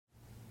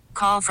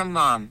Call from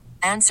mom.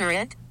 Answer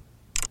it.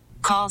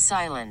 Call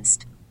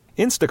silenced.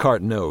 Instacart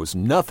knows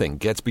nothing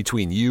gets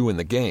between you and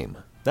the game.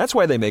 That's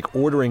why they make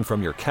ordering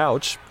from your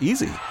couch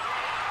easy.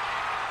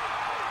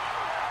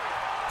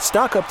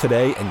 Stock up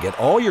today and get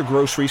all your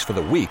groceries for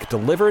the week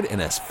delivered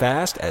in as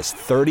fast as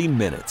 30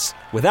 minutes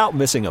without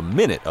missing a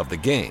minute of the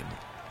game.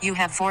 You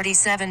have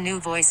 47 new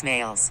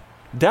voicemails.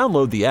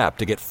 Download the app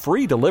to get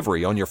free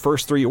delivery on your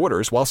first 3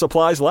 orders while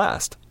supplies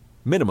last.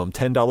 Minimum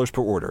 $10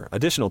 per order.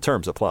 Additional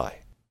terms apply.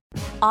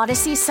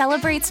 Odyssey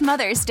celebrates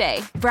Mother's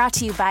Day, brought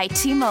to you by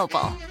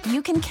T-Mobile.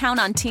 You can count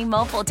on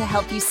T-Mobile to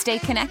help you stay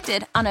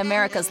connected on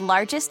America's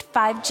largest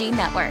 5G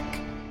network.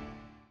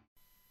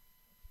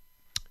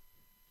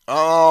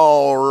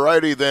 All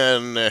righty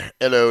then.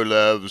 Hello,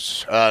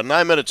 loves.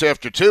 9 minutes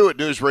after 2 at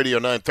News Radio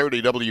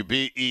 930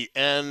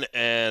 WBEN,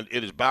 and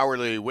it is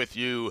Bowerly with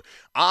you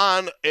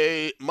on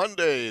a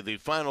Monday, the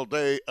final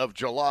day of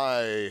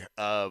July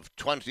of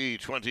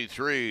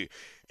 2023.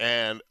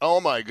 And,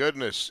 oh, my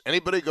goodness,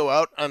 anybody go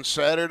out on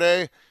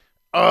Saturday?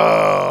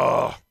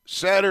 Oh,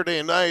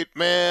 Saturday night,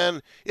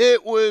 man,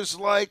 it was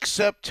like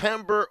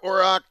September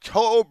or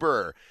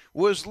October.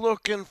 Was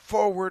looking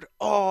forward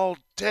all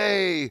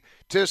day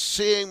to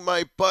seeing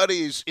my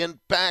buddies in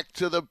Back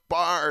to the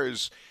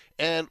Bars.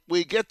 And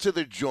we get to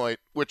the joint,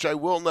 which I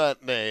will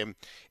not name,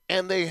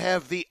 and they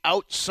have the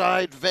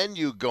outside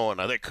venue going.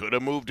 Now, they could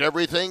have moved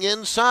everything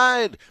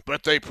inside,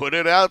 but they put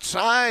it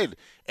outside.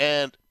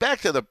 And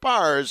Back to the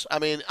Bars, I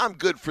mean, I'm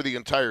good for the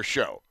entire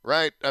show,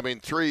 right? I mean,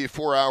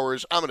 3-4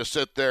 hours, I'm going to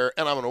sit there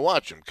and I'm going to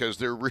watch them because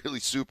they're really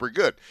super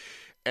good.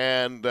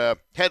 And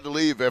had to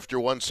leave after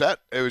one set.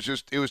 It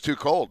was too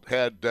cold.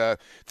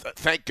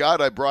 Thank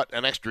God I brought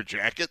an extra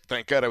jacket.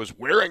 Thank God I was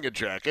wearing a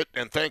jacket.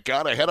 And thank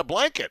God I had a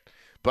blanket.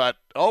 But,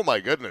 oh, my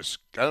goodness,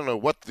 I don't know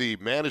what the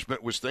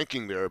management was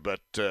thinking there,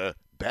 but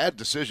bad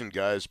decision,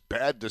 guys.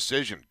 Bad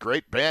decision.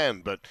 Great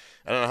band, but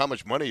I don't know how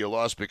much money you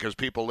lost because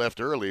people left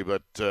early,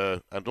 but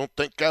I don't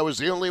think I was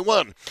the only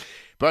one.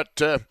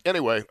 But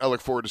anyway, I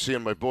look forward to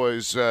seeing my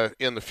boys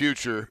in the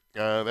future,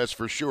 that's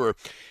for sure.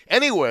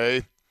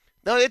 Anyway,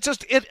 no,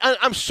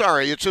 I'm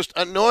sorry, it just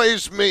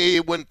annoys me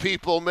when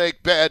people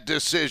make bad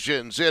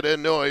decisions. It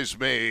annoys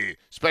me,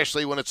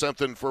 especially when it's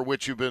something for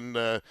which you've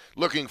been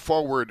looking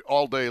forward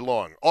all day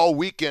long, all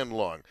weekend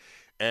long.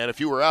 And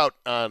if you were out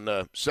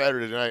on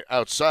Saturday night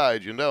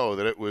outside, you know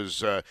that it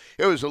was a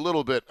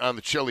little bit on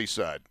the chilly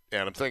side.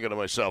 And I'm thinking to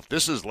myself,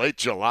 this is late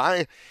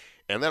July?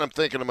 And then I'm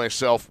thinking to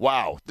myself,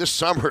 wow, this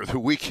summer, the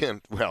weekend,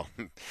 well,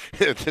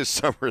 this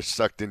summer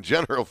sucked in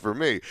general for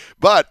me.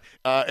 But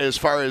as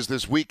far as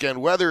this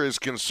weekend weather is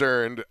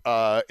concerned,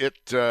 my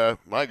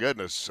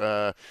goodness,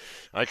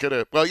 I could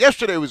have, well,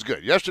 yesterday was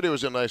good. Yesterday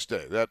was a nice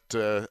day. That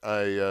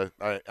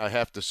I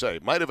have to say.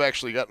 Might have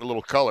actually gotten a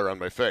little color on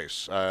my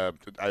face. I'm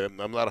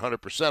not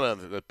 100%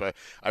 on it, but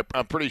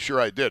I'm pretty sure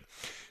I did.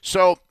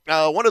 So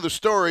one of the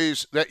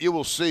stories that you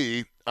will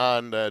see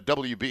on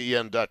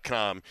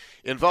WBEN.com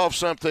involves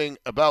something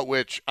about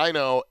which I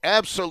know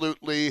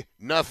absolutely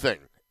nothing.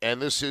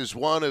 And this is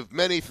one of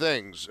many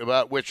things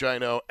about which I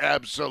know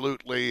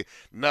absolutely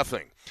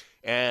nothing.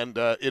 And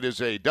it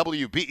is a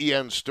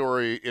WBEN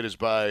story. It is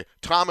by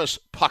Thomas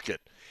Puckett.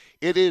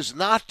 It is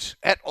not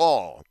at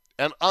all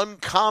an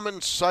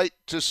uncommon sight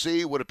to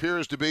see what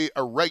appears to be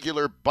a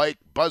regular bike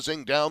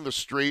buzzing down the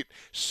street,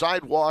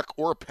 sidewalk,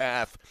 or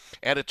path,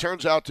 and it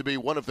turns out to be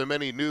one of the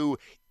many new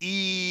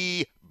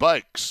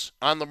e-bikes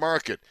on the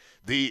market.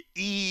 The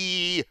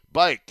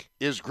e-bike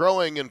is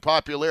growing in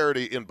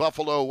popularity in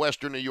Buffalo,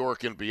 Western New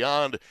York, and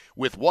beyond,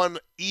 with one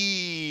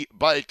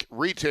e-bike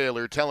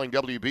retailer telling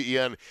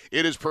WBEN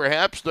it is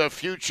perhaps the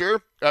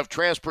future of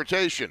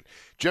transportation.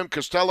 Jim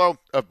Costello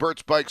of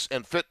Burt's Bikes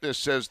and Fitness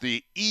says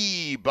the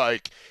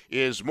e-bike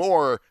is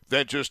more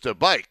than just a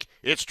bike.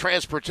 It's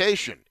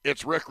transportation,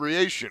 it's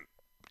recreation,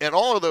 and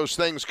all of those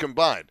things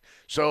combined.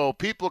 So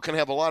people can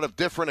have a lot of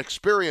different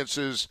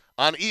experiences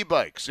on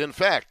e-bikes. In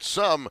fact,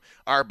 some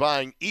are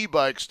buying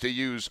e-bikes to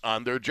use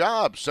on their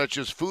jobs, such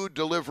as food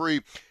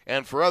delivery,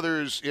 and for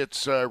others,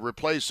 it's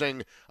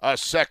replacing a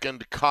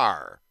second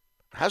car.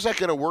 How's that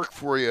going to work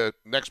for you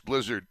next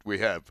blizzard we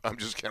have? I'm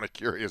just kind of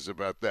curious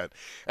about that.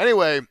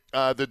 Anyway,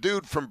 the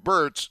dude from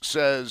Burt's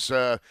says,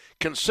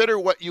 consider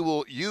what you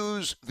will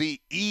use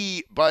the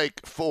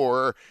e-bike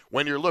for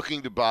when you're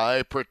looking to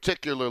buy,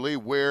 particularly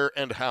where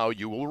and how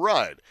you will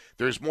ride.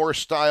 There's more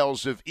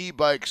styles of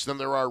e-bikes than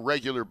there are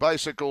regular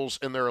bicycles,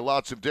 and there are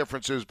lots of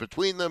differences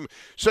between them,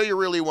 so you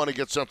really want to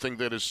get something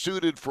that is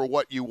suited for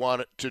what you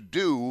want it to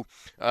do.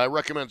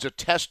 Recommends a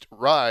test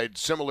ride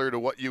similar to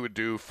what you would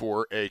do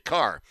for a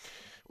car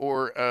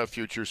or a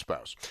future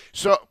spouse.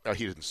 So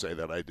he didn't say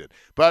that, I did.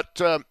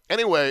 But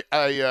anyway,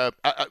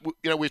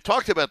 we've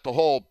talked about the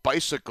whole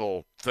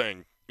bicycle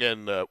thing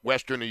in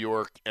Western New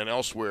York and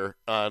elsewhere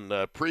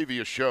on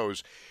previous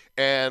shows,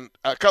 and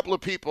a couple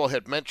of people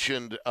had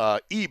mentioned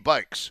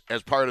e-bikes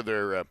as part of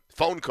their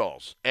phone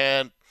calls,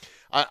 and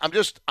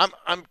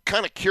I'm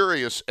kind of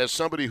curious, as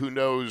somebody who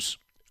knows,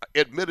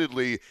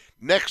 admittedly,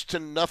 next to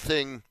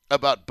nothing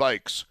about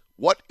bikes.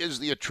 What is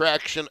the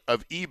attraction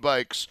of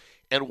e-bikes?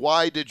 and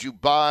why did you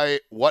buy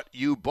what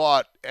you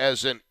bought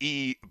as an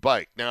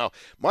e-bike? Now,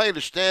 my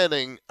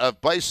understanding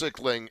of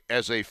bicycling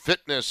as a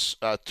fitness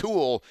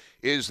tool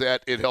is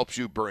that it helps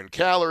you burn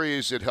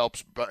calories, it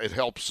helps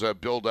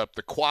build up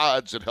the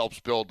quads, it helps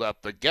build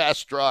up the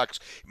gastrocs,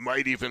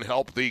 might even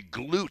help the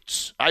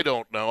glutes. I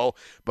don't know,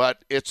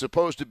 but it's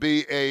supposed to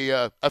be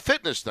a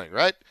fitness thing,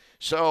 right?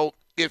 So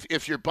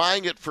if you're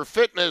buying it for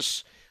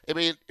fitness, I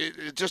mean,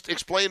 just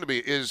explain to me,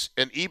 is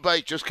an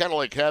e-bike just kind of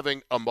like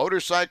having a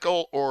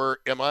motorcycle, or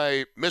am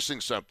I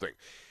missing something?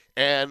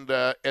 And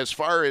as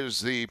far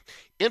as the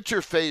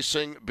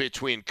interfacing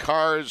between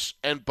cars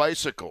and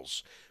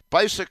bicycles,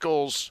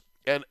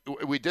 and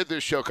we did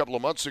this show a couple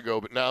of months ago,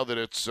 but now that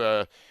it's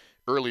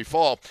early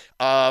fall,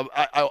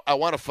 I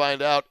want to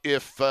find out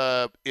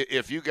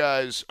if you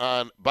guys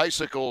on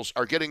bicycles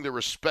are getting the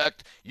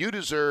respect you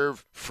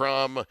deserve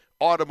from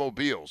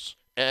automobiles.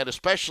 And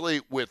especially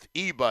with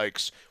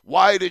e-bikes,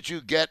 why did you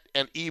get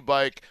an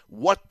e-bike?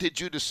 What did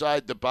you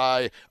decide to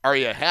buy? Are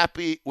you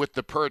happy with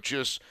the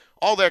purchase?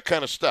 All that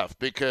kind of stuff,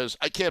 because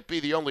I can't be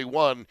the only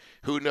one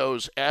who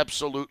knows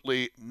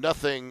absolutely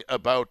nothing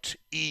about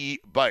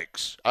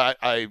e-bikes.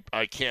 I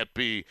can't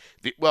be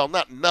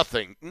not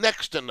nothing,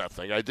 next to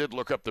nothing. I did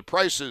look up the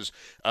prices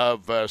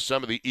of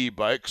some of the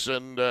e-bikes,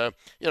 and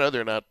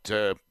they're not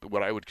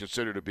what I would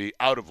consider to be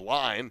out of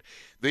line.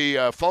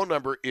 The phone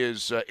number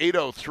is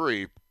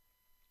 803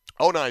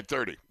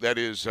 0930. That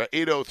is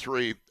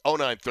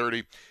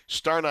 803-0930,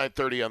 star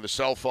 930 on the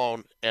cell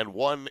phone, and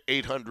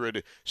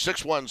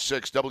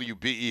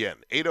 1-800-616-WBEN.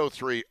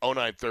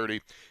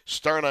 803-0930,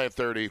 star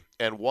 930,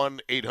 and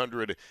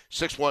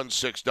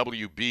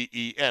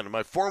 1-800-616-WBEN. In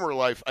my former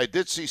life, I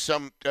did see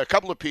a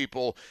couple of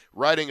people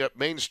riding up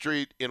Main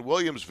Street in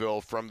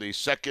Williamsville from the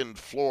second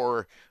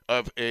floor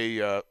of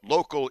a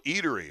local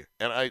eatery,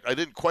 and I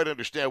didn't quite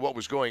understand what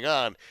was going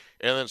on.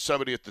 And then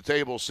somebody at the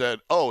table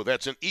said, "Oh,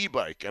 that's an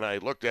e-bike." And I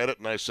looked at it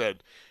and I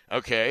said,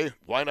 "Okay,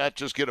 why not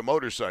just get a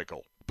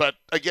motorcycle?" But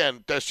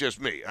again, that's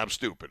just me. I'm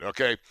stupid,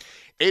 okay?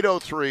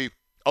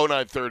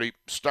 803-0930,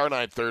 star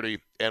 930,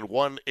 and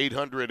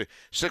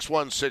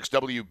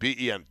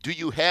 1-800-616-WBEN. Do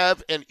you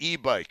have an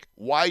e-bike?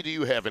 Why do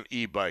you have an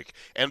e-bike?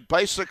 And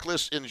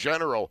bicyclists in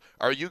general,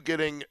 are you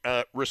getting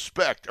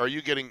respect? Are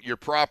you getting your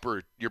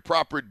proper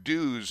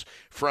dues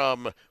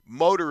from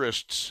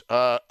motorists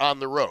on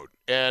the road?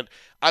 And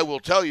I will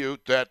tell you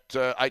that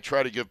I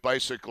try to give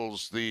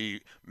bicycles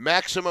the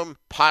maximum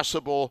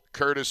possible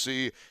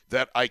courtesy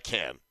that I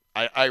can.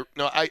 I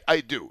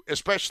do,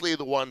 especially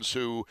the ones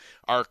who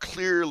are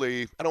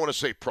clearly, I don't want to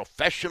say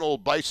professional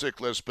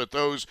bicyclists, but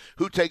those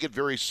who take it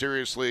very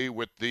seriously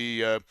with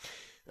the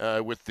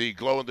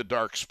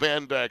glow-in-the-dark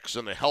spandex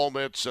and the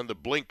helmets and the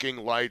blinking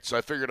lights.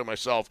 I figured to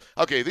myself,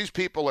 okay, these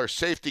people are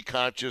safety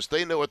conscious.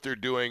 They know what they're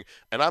doing,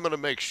 and I'm going to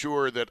make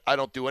sure that I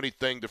don't do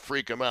anything to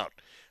freak them out.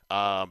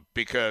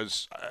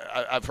 Because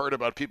I've heard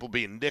about people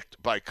being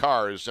nicked by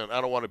cars, and I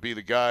don't want to be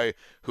the guy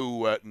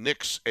who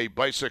nicks a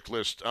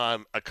bicyclist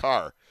on a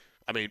car.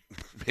 I mean,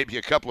 maybe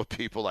a couple of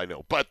people I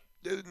know, but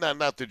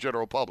not the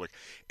general public.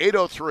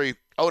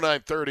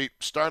 803-0930,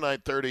 star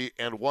 930,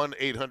 and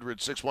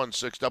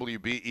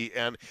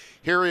 1-800-616-WBEN.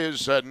 Here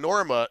is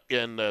Norma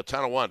in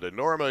Tonawanda.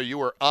 Norma,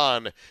 you are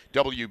on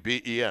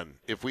WBEN.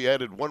 If we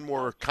added one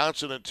more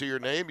consonant to your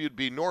name, you'd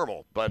be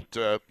normal, but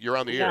you're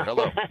on the air.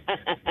 Hello.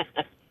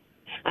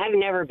 I've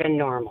never been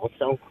normal,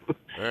 so.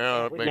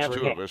 Yeah, it makes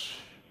two of us.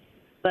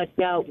 But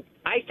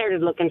I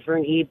started looking for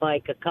an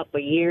e-bike a couple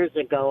of years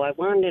ago. I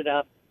wanted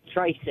a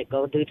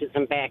tricycle due to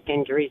some back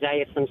injuries. I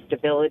have some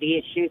stability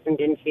issues and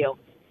didn't feel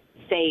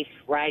safe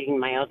riding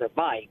my other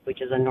bike, which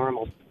is a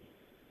normal,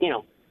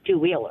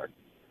 two-wheeler.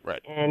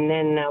 Right. And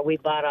then we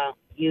bought a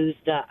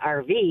used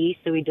RV,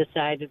 so we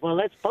decided, well,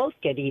 let's both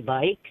get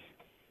e-bikes.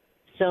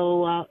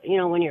 So,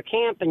 when you're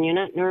camping, you're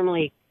not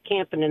normally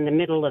camping in the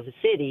middle of the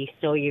city,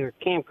 so your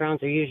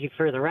campgrounds are usually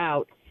further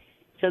out.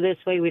 So this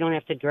way we don't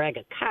have to drag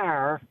a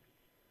car,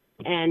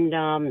 and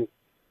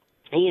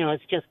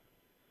it's just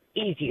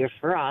easier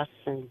for us,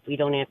 and we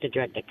don't have to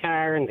drag the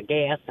car and the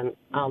gas and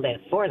all that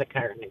for the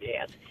car and the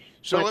gas.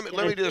 So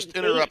let me just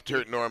interrupt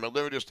here, Norma.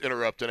 Let me just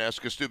interrupt and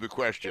ask a stupid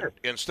question. Sure.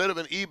 Instead of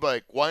an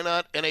e-bike, why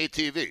not an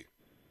ATV?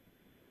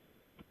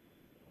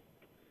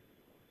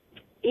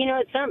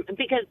 It's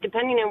because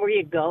depending on where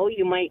you go,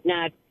 you might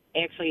not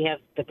actually have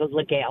the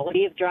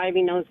legality of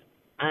driving those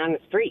on the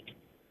street.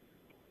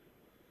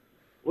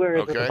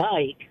 Whereas a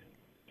bike,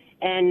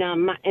 and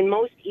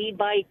most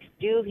e-bikes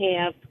do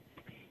have,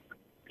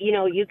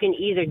 you can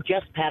either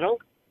just pedal,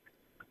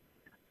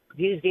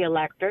 use the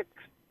electric,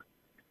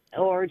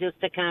 or just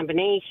a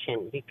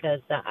combination, because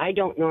I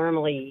don't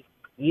normally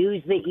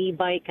use the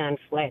e-bike on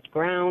flat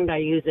ground. I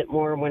use it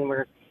more when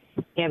we're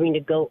having to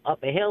go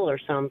up a hill or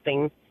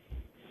something,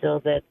 so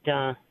that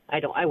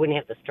I wouldn't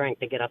have the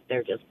strength to get up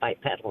there just by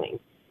pedaling.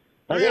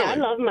 But really? Yeah, I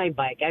love my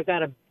bike. I've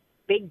got a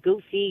big,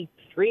 goofy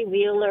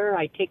three-wheeler.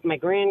 I take my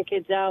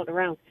grandkids out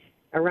around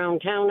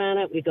town on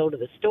it. We go to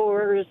the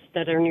stores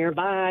that are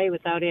nearby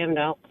without having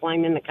to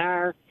climb in the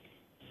car.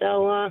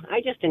 So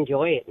I just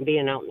enjoy it and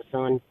being out in the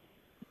sun.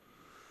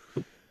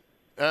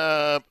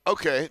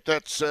 Okay,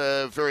 that's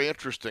very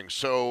interesting.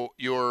 So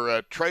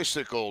your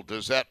tricycle,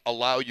 does that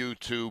allow you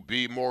to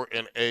be more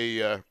in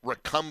a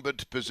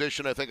recumbent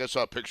position? I think I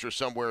saw a picture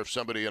somewhere of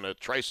somebody in a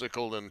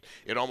tricycle, and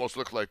it almost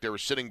looked like they were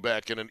sitting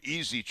back in an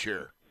easy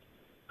chair.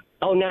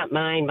 Oh, not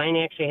mine. Mine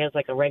actually has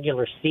like a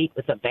regular seat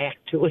with a back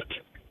to it.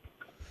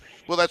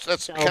 Well, that's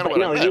So, kind of but what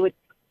no, I meant. you would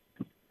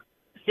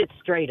sit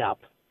straight up,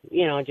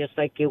 just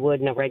like you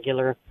would in a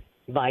regular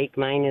bike.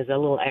 Mine is a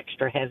little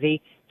extra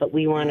heavy, but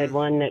we wanted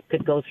one that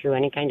could go through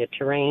any kind of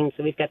terrain.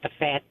 So we've got the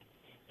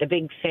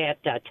big fat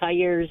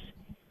tires,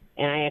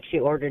 and I actually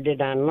ordered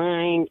it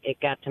online. It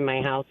got to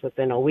my house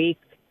within a week.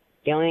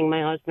 The only thing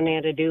my husband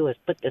had to do was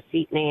put the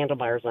seat and the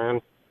handlebars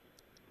on.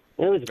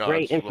 It was No,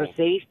 great, it's a and for little-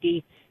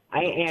 safety,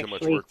 I too much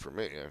actually work for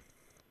me. Yeah.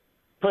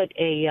 put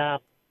a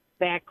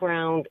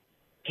background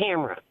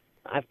camera.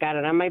 I've got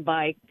it on my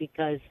bike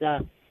because,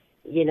 I'm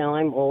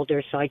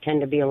older, so I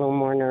tend to be a little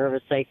more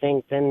nervous, I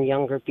think, than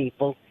younger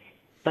people.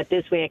 But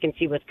this way I can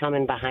see what's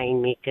coming behind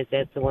me, because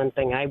that's the one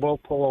thing. I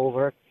won't pull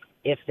over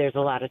if there's a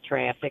lot of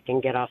traffic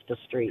and get off the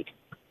street.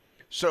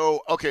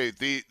 So, okay,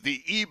 the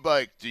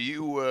e-bike, do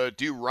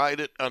you ride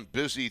it on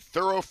busy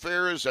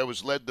thoroughfares? I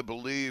was led to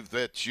believe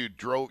that you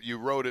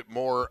rode it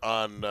more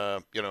on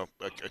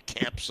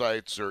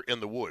campsites or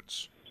in the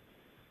woods.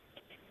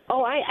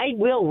 Oh, I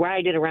will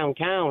ride it around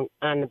town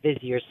on the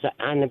busier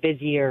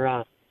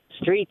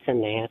streets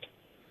and that.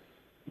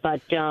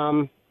 But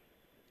I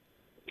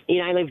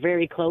live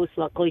very close,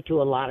 luckily,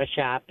 to a lot of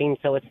shopping,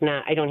 so it's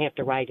not. I don't have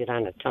to ride it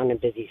on a ton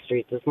of busy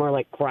streets. It's more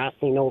like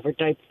crossing over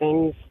type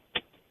things.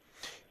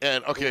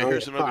 And okay,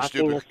 here's another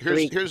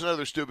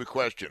stupid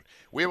question.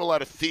 We have a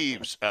lot of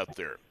thieves out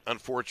there,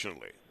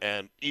 unfortunately,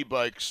 and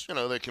e-bikes,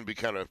 they can be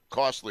kind of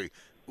costly.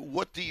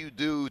 What do you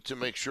do to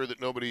make sure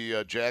that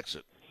nobody jacks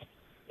it?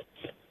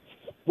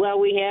 Well,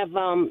 we have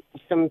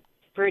some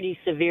pretty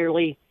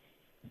severely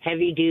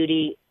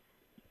heavy-duty,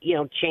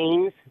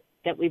 chains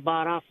that we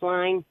bought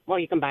offline. Well,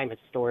 you can buy them at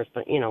stores,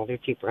 but, they're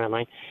cheaper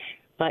online.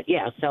 But,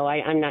 yeah, so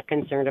I'm not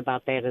concerned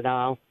about that at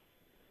all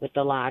with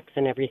the locks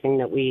and everything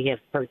that we have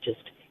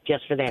purchased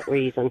just for that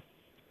reason.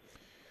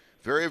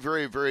 Very,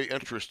 very, very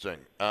interesting.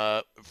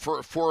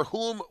 For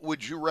whom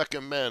would you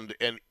recommend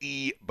an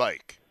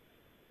e-bike?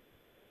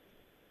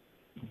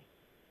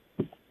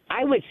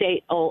 I would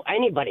say,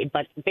 anybody,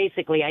 but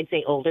basically I'd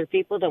say older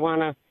people that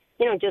want to,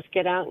 just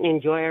get out and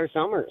enjoy our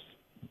summers.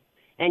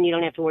 And you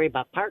don't have to worry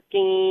about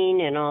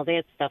parking and all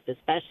that stuff,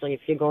 especially if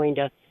you're going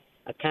to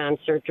a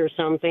concert or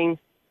something.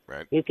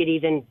 Right. You could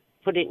even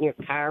put it in your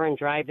car and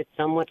drive it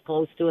somewhat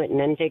close to it and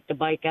then take the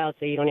bike out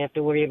so you don't have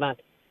to worry about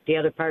the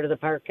other part of the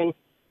parking.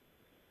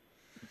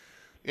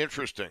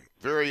 Interesting.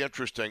 Very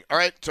interesting. All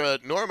right,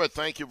 Norma,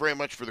 thank you very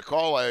much for the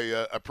call.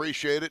 I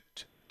appreciate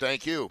it.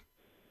 Thank you.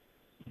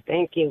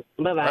 Thank you.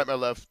 Bye-bye. All right, my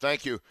love.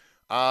 Thank you.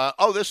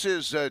 This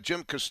is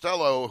Jim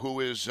Costello,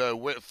 who is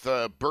with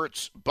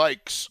Bert's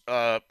Bikes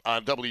on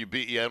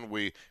WBEN.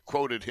 We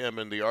quoted him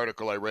in the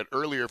article I read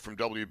earlier from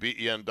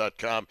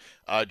WBEN.com.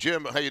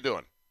 Jim, how you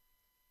doing?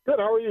 Good.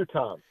 How are you,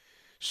 Tom?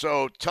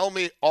 So tell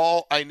me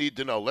all I need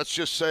to know. Let's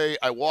just say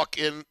I walk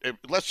in.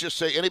 Let's just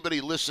say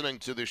anybody listening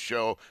to this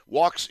show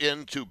walks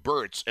into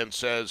Bert's and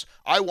says,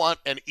 I want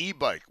an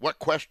e-bike. What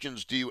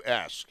questions do you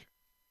ask?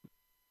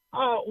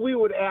 We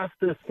would ask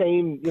the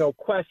same,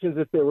 questions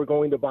if they were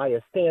going to buy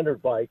a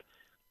standard bike.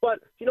 But,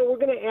 we're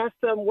going to ask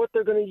them what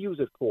they're going to use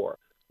it for,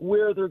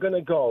 where they're going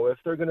to go, if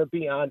they're going to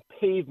be on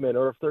pavement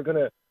or if they're going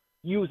to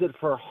use it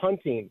for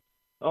hunting.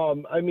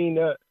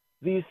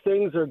 These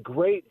things are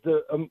great.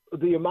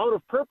 The amount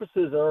of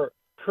purposes are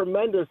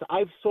tremendous.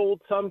 I've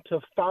sold some to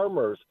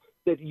farmers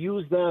that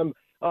use them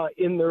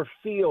in their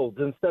fields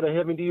instead of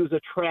having to use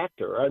a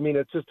tractor.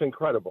 It's just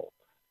incredible.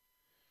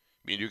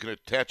 You can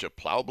attach a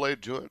plow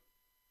blade to it?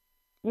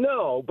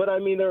 No, but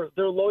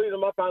they're loading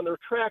them up on their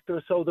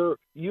tractor, so they're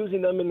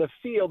using them in the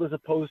field as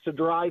opposed to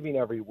driving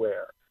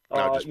everywhere.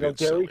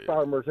 Dairy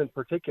farmers in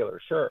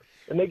particular, sure,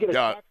 and they get a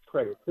tax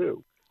credit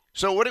too.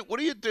 So what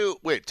do you do?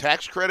 Wait,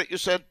 tax credit? You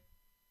said?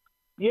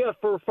 Yeah,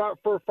 for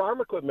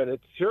farm equipment,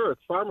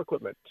 it's farm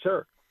equipment,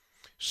 sure.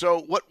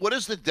 So what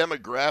is the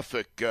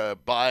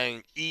demographic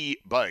buying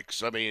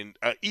e-bikes?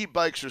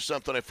 E-bikes are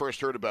something I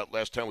first heard about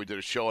last time we did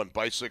a show on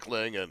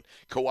bicycling and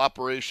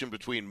cooperation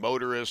between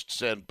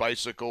motorists and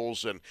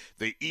bicycles, and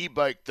the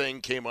e-bike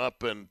thing came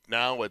up, and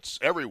now it's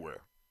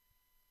everywhere.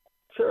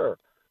 Sure.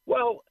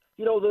 Well,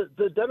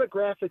 the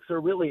demographics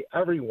are really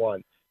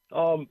everyone.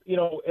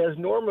 As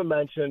Norma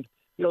mentioned,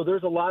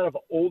 there's a lot of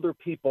older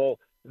people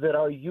that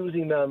are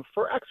using them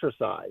for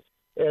exercise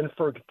and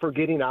for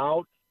getting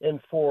out and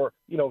for,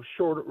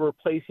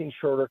 replacing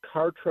shorter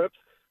car trips.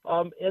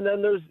 And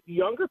then there's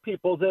younger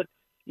people that,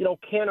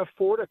 can't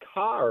afford a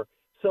car.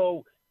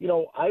 So,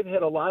 I've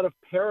had a lot of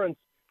parents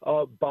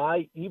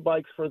buy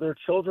e-bikes for their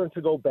children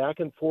to go back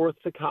and forth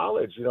to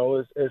college,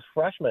 as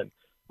freshmen.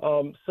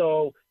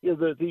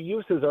 The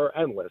uses are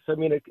endless.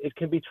 It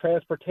can be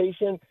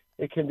transportation,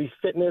 it can be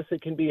fitness,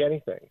 it can be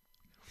anything.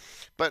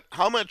 But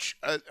how much?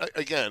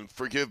 Again,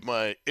 forgive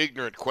my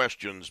ignorant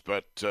questions,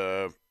 but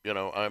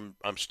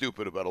I'm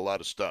stupid about a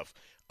lot of stuff.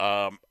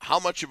 how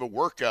much of a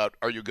workout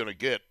are you going to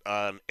get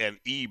on an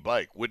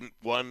e-bike? Wouldn't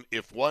one,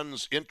 if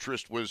one's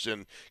interest was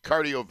in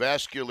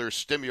cardiovascular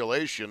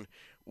stimulation,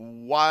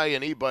 why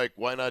an e-bike?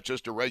 Why not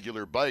just a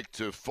regular bike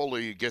to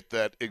fully get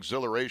that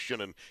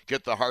exhilaration and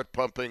get the heart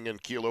pumping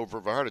and keel over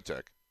of a heart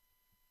attack?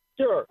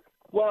 Sure.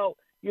 Well,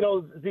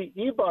 the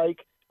e-bike,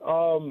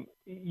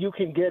 you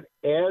can get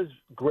as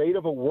great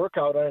of a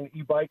workout on an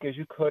e-bike as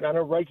you could on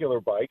a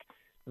regular bike.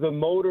 The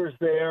motor's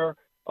there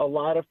a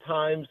lot of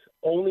times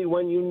only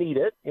when you need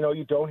it.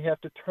 You don't have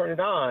to turn it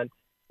on.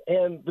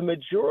 And the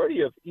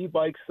majority of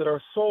e-bikes that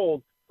are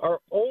sold are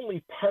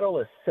only pedal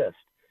assist.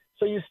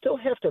 So you still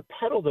have to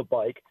pedal the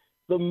bike.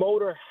 The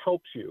motor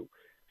helps you.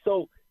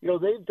 So,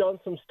 they've done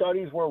some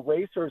studies where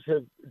racers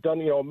have done,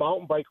 a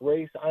mountain bike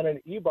race on an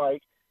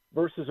e-bike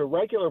versus a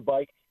regular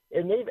bike,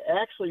 and they've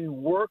actually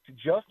worked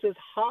just as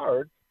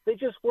hard. They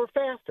just were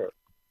faster.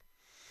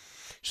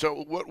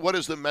 So what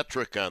is the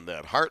metric on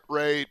that? Heart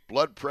rate,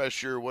 blood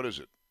pressure, what is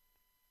it?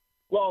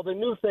 Well, the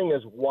new thing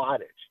is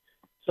wattage.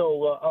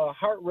 So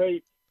heart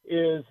rate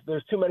is,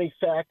 there's too many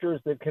factors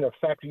that can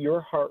affect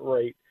your heart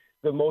rate.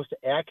 The most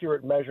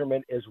accurate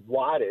measurement is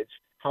wattage,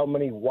 how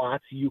many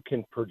watts you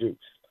can produce.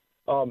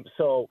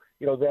 So,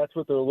 that's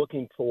what they're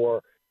looking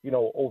for,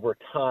 over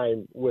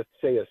time with,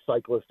 say, a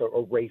cyclist or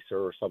a racer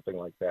or something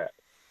like that.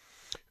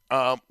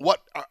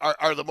 What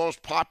are the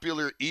most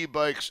popular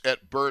e-bikes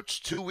at Burt's,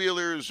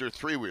 two-wheelers or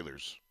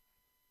three-wheelers?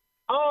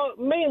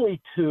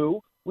 Mainly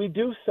two. We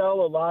do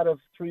sell a lot of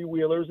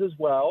three-wheelers as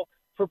well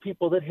for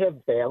people that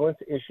have balance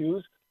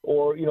issues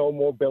or,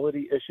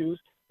 mobility issues.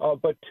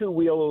 But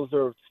two-wheelers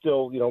are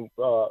still,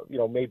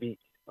 maybe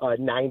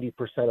 90%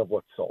 of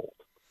what's sold.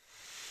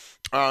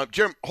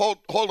 Jim,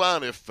 hold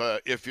on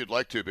if you'd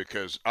like to,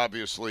 because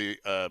obviously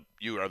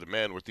you are the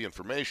man with the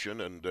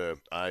information, and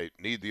I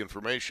need the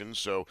information.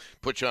 So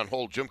put you on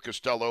hold. Jim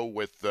Costello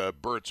with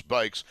Burt's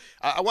Bikes.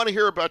 I want to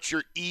hear about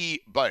your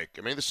e-bike.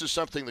 I mean, this is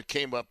something that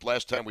came up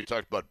last time we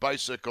talked about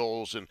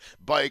bicycles and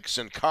bikes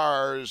and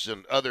cars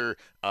and other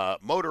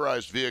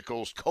motorized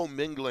vehicles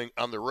commingling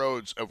on the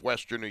roads of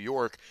Western New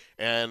York.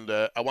 And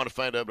I want to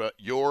find out about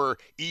your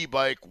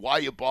e-bike, why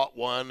you bought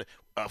one,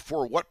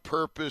 for what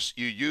purpose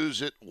you use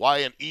it, why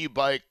an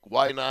e-bike,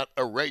 why not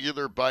a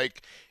regular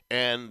bike.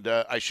 And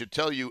I should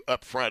tell you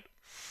up front,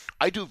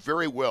 I do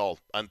very well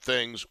on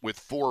things with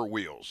four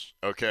wheels,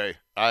 okay?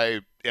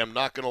 I am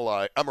not going to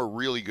lie. I'm a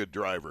really good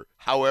driver.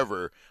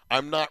 However,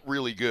 I'm not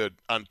really good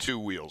on two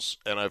wheels,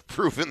 and I've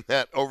proven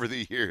that over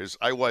the years.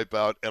 I wipe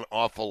out an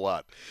awful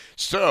lot.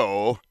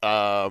 So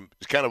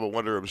it's kind of a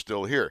wonder I'm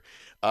still here.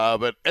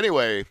 But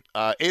anyway,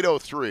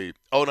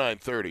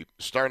 803-0930,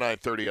 star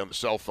 930 on the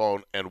cell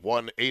phone, and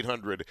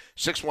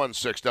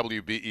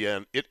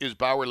 1-800-616-WBEN. It is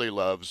Bowerly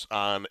Loves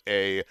on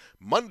a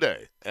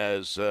Monday,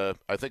 as I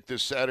think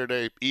this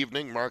Saturday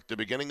evening marked the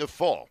beginning of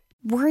fall.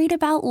 Worried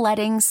about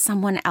letting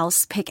someone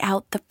else pick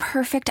out the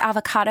perfect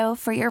avocado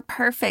for your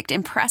perfect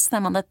impress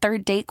them on the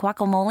third date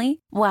guacamole?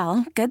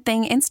 Well, good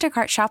thing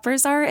Instacart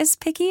shoppers are as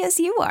picky as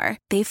you are.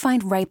 They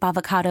find ripe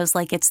avocados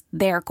like it's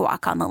their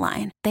guac on the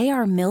line. They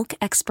are milk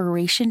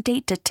expiration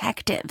date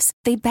detectives.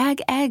 They bag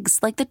eggs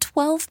like the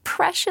 12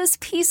 precious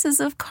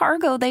pieces of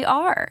cargo they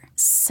are.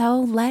 So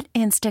let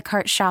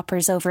Instacart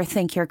shoppers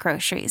overthink your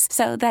groceries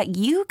so that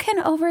you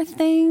can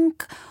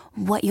overthink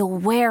what you'll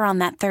wear on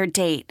that third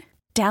date.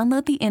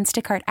 Download the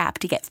Instacart app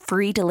to get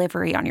free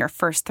delivery on your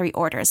first 3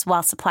 orders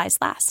while supplies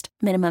last.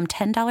 Minimum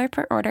 $10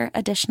 per order.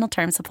 Additional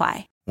terms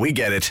apply. We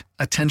get it.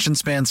 Attention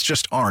spans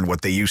just aren't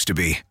what they used to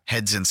be.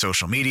 Heads in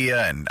social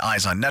media and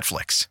eyes on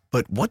Netflix.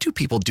 But what do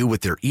people do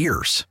with their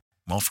ears?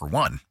 Well, for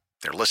one,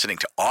 they're listening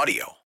to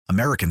audio.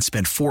 Americans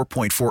spend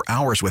 4.4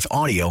 hours with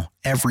audio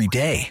every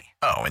day.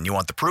 Oh, and you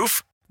want the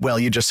proof? Well,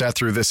 you just sat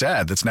through this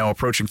ad that's now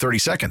approaching 30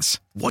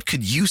 seconds. What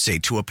could you say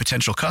to a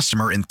potential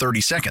customer in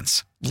 30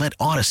 seconds? Let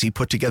Odyssey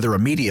put together a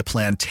media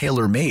plan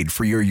tailor-made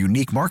for your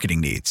unique marketing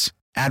needs.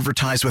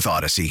 Advertise with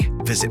Odyssey.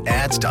 Visit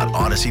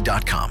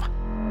ads.odyssey.com.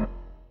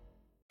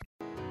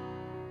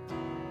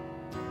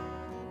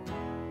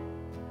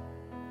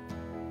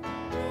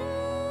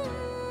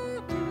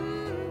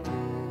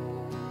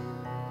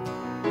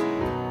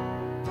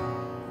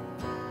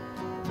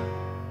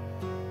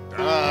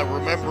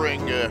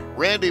 Remembering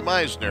Randy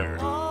Meisner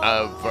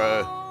of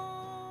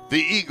the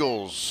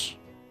Eagles.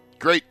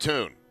 Great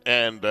tune.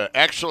 And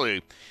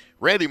actually,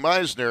 Randy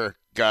Meisner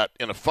got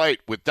in a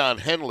fight with Don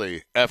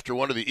Henley after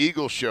one of the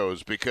Eagles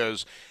shows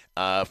because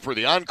for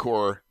the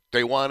encore,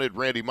 they wanted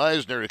Randy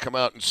Meisner to come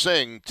out and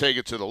sing Take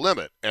It to the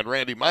Limit. And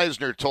Randy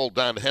Meisner told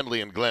Don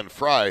Henley and Glenn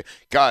Frey,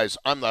 guys,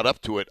 I'm not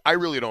up to it. I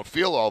really don't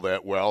feel all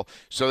that well.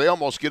 So they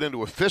almost get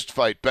into a fist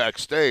fight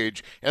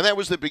backstage. And that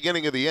was the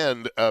beginning of the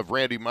end of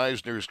Randy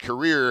Meisner's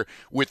career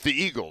with the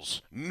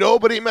Eagles.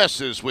 Nobody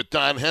messes with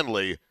Don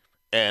Henley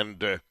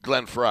and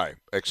Glenn Frey,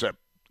 except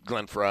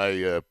Glenn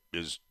Frey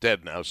is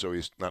dead now, so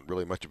he's not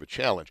really much of a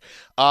challenge.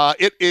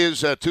 It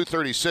is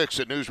 2:36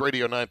 at News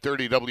Radio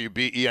 930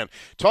 WBEN.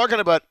 Talking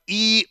about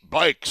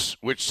e-bikes,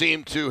 which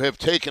seem to have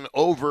taken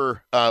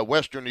over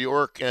Western New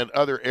York and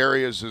other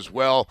areas as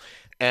well.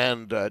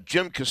 And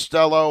Jim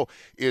Costello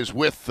is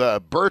with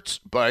Bert's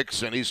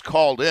Bikes, and he's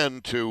called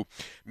in to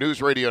News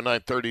Radio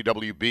 930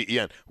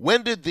 WBEN.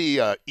 When did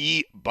the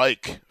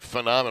e-bike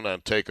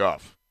phenomenon take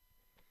off?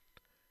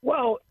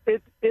 Well,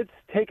 it's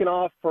taken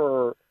off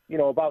for,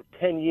 about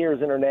 10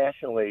 years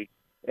internationally.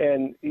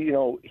 And,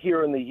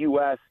 here in the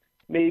U.S.,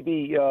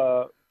 maybe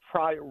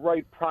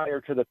right prior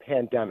to the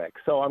pandemic.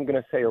 So I'm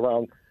going to say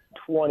around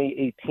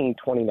 2018,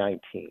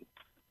 2019.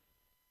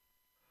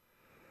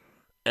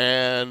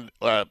 And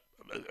as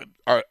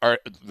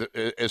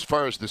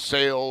far as the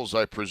sales,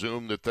 I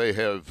presume that they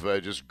have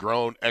just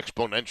grown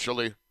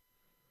exponentially?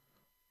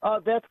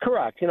 That's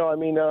correct.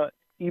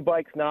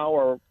 E-bikes now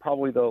are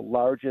probably the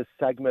largest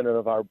segment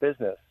of our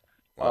business.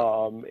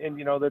 Wow. And,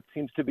 that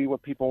seems to be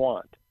what people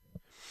want.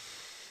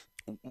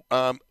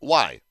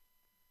 Why?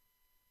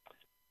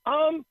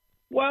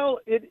 Well,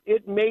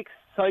 it makes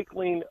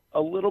cycling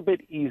a little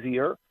bit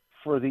easier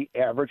for the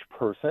average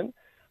person.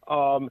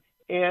 And,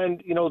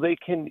 they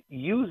can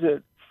use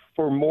it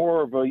for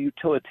more of a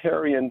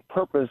utilitarian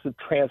purpose of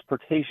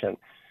transportation.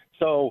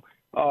 So,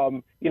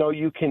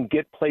 you can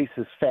get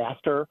places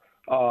faster.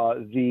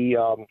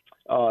 The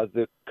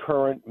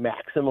current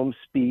maximum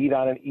speed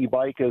on an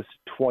e-bike is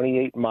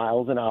 28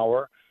 miles an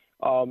hour.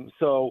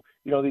 So,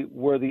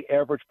 where the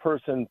average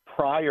person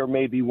prior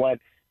maybe went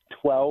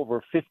 12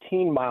 or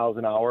 15 miles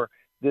an hour,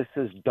 this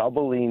is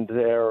doubling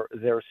their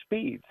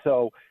speed.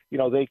 So,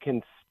 they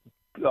can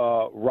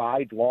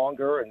ride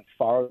longer and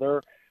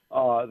farther.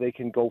 They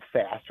can go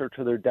faster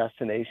to their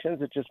destinations.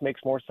 It just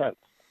makes more sense.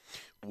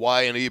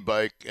 Why an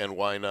e-bike and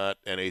why not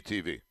an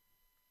ATV?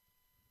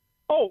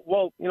 Oh,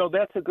 well,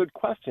 that's a good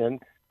question.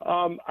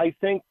 I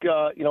think,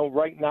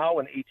 right now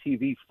an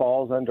ATV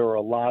falls under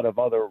a lot of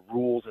other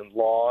rules and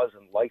laws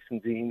and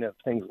licensing and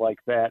things like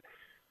that,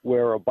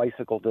 where a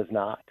bicycle does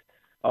not.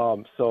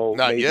 So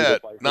not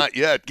yet.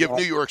 Give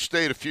New York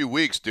State a few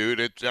weeks, dude.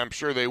 I'm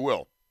sure they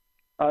will.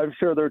 I'm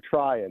sure they're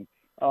trying.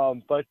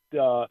 But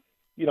the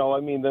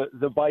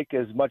bike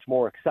is much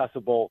more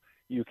accessible.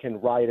 You can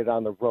ride it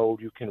on the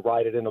road. You can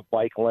ride it in a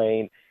bike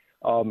lane.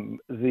 The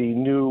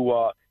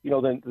new,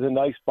 the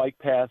nice bike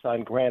path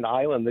on Grand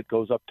Island that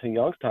goes up to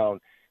Youngstown,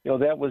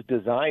 that was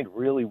designed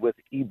really with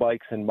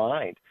e-bikes in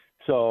mind.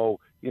 So,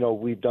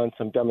 we've done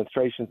some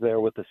demonstrations there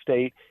with the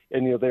state,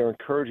 and, they're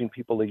encouraging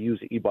people to use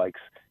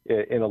e-bikes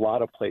in a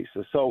lot of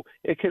places. So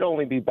it could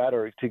only be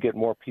better to get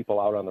more people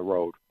out on the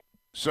road.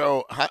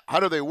 So how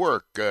do they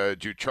work? Do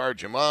you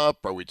charge them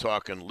up? Are we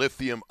talking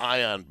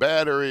lithium-ion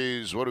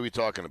batteries? What are we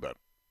talking about?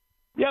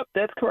 Yep,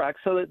 that's correct.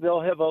 So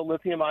they'll have a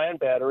lithium-ion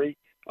battery.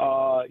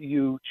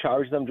 You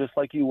charge them just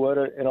like you would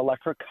an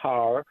electric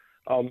car.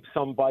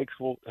 Some bikes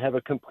will have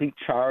a complete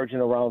charge in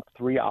around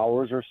 3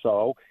 hours or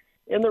so.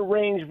 And the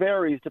range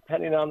varies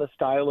depending on the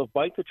style of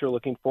bike that you're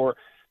looking for.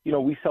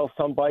 We sell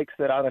some bikes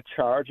that on a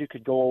charge you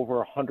could go over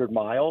 100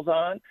 miles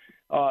on,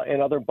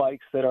 and other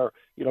bikes that are,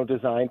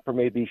 designed for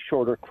maybe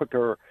shorter,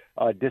 quicker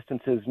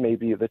distances.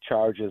 Maybe the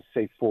charge is,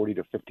 say, 40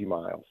 to 50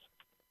 miles.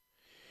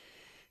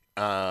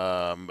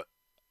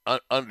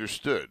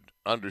 Understood.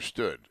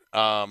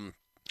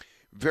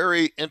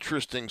 Very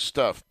interesting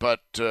stuff.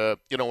 But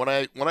when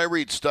I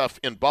read stuff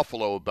in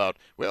Buffalo about,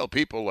 well,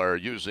 people are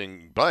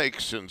using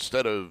bikes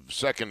instead of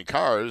second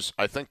cars,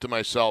 I think to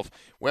myself,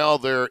 well,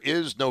 there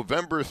is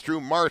November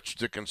through March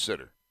to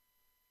consider.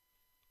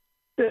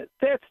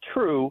 That's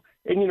true.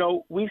 And,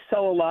 we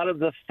sell a lot of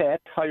the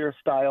fat tire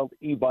styled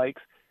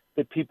e-bikes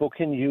that people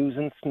can use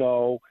in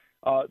snow.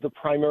 The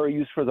primary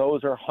use for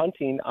those are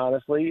hunting,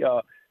 honestly.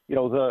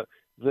 The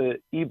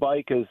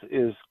e-bike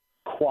is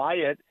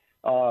quiet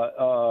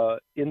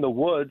in the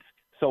woods,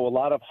 so a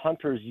lot of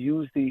hunters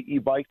use the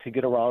e-bike to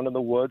get around in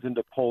the woods and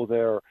to pull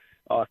their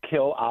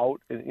kill out,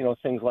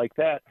 things like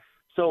that.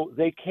 So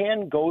they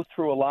can go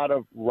through a lot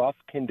of rough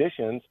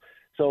conditions.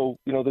 So,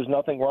 there's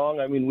nothing wrong.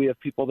 I mean, we have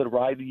people that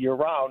ride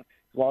year-round.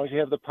 As long as you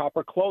have the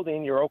proper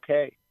clothing, you're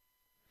okay.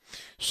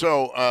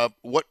 So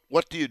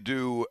what do you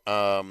do?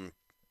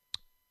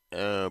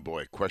 Oh,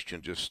 boy,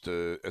 question just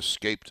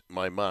escaped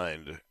my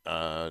mind.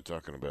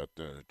 Talking about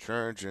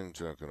charging,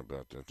 talking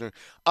about that.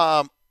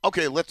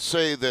 Okay, let's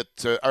say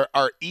that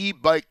are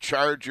e-bike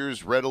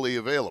chargers readily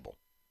available?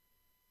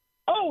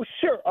 Oh,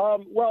 sure.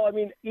 Well, I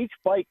mean, each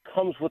bike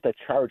comes with a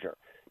charger.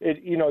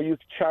 You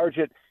charge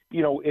it,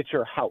 at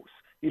your house.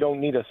 You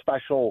don't need a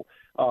special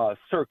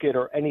circuit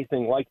or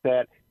anything like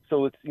that.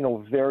 So it's,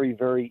 very,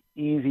 very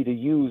easy to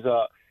use.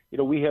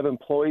 We have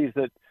employees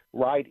that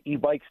ride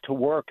e-bikes to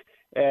work,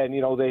 and,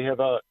 they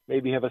have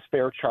maybe have a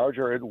spare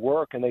charger at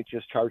work, and they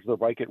just charge the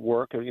bike at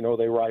work, and,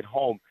 they ride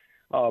home.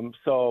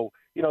 So,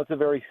 it's a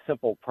very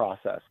simple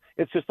process.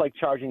 It's just like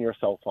charging your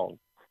cell phone.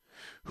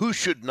 Who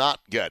should not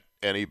get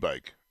an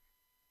e-bike?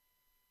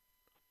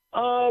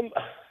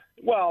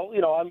 Well,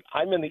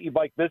 I'm in the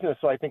e-bike business,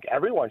 so I think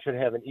everyone should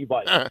have an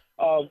e-bike.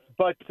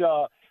 But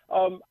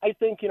I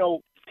think,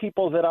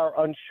 people that are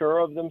unsure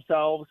of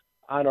themselves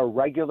on a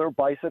regular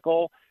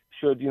bicycle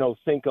should,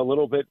 think a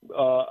little bit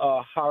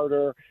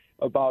harder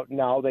about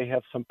now they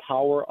have some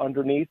power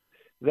underneath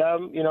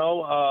them,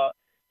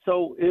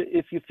 So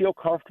if you feel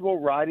comfortable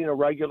riding a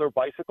regular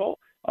bicycle,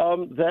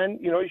 then,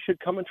 you should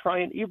come and try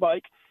an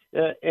e-bike.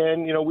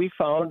 And, we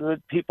found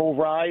that people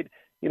ride,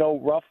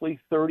 roughly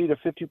 30 to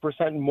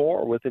 50%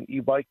 more with an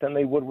e-bike than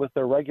they would with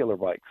their regular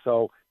bike.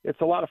 So it's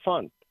a lot of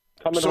fun.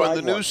 So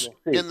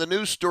in the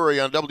news story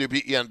on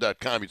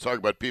WBEN.com, you talk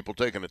about people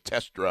taking a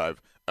test drive.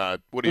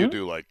 What do you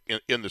do, like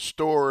in the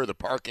store, the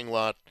parking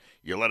lot?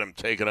 You let them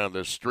take it on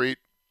the street?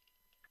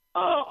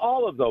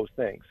 All of those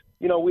things.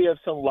 We have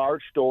some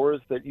large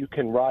stores that you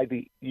can ride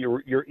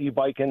your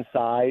e-bike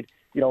inside.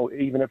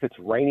 Even if it's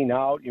raining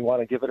out, you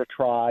want to give it a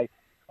try.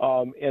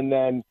 And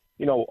then,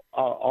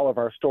 all of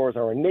our stores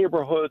are in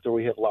neighborhoods, or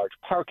we have large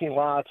parking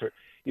lots, or,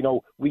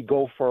 we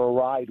go for a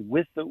ride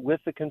with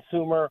the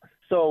consumer.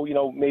 So,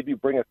 maybe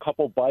bring a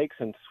couple bikes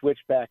and switch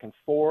back and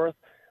forth.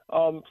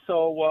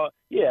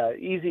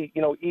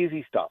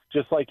 Easy stuff,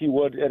 just like you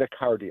would at a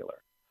car dealer.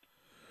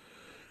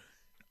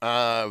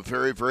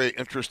 Very, very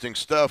interesting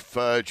stuff.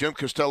 Jim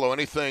Costello,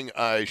 anything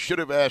I should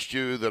have asked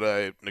you that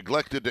I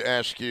neglected to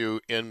ask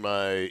you in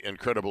my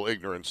incredible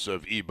ignorance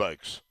of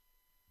e-bikes?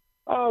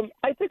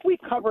 I think we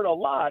covered a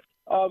lot.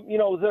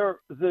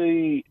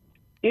 The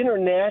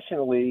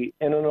internationally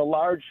and in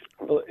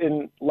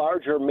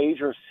larger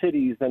major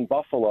cities than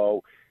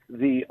Buffalo,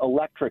 the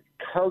electric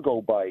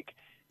cargo bike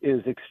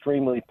is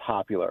extremely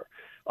popular.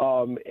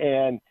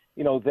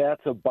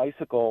 That's a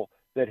bicycle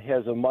that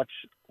has a much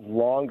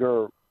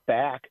longer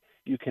back.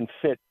 You can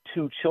fit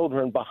two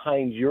children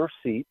behind your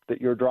seat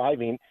that you're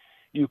driving.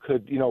 You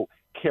could,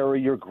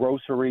 carry your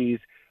groceries.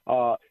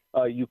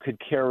 You could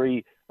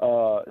carry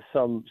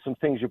some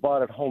things you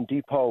bought at Home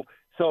Depot.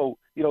 So,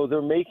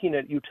 they're making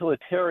it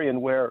utilitarian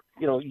where,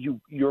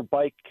 your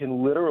bike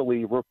can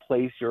literally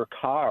replace your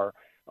car.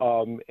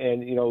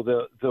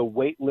 The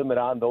weight limit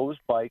on those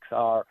bikes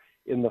are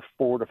in the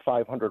 400 to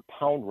 500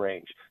 pound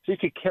range. So you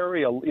could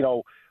carry a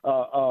load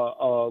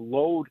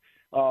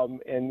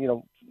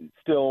and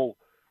still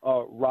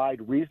ride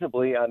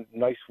reasonably on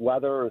nice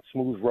weather and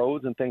smooth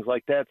roads and things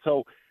like that.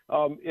 So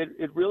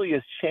it really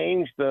has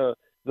changed the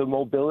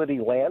mobility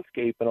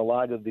landscape in a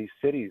lot of these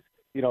cities,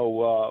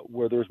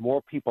 where there's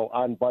more people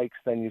on bikes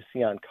than you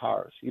see on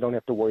cars. You don't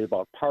have to worry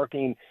about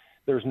parking.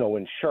 There's no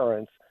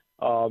insurance.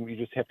 You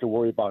just have to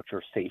worry about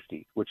your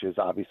safety, which is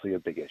obviously a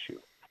big issue.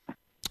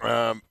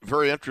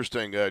 Very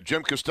interesting.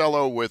 Jim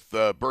Costello with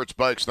Bert's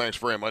Bikes, thanks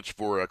very much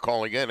for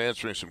calling in,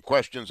 answering some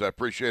questions. I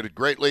appreciate it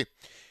greatly.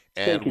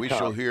 And we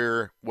shall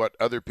hear what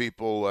other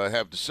people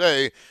have to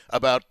say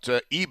about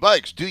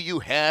e-bikes. Do you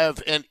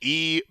have an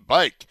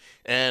e-bike?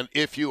 And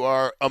if you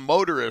are a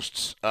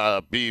motorist,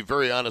 be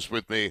very honest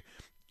with me.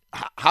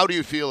 How do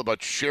you feel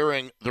about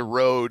sharing the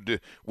road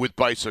with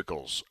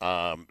bicycles?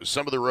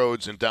 Some of the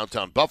roads in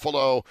downtown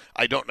Buffalo,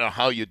 I don't know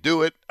how you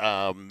do it.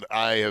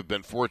 I have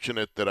been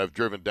fortunate that I've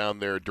driven down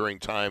there during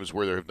times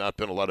where there have not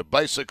been a lot of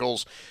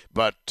bicycles,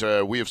 but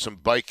we have some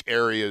bike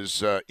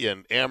areas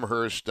in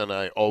Amherst, and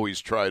I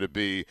always try to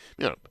be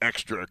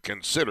extra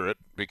considerate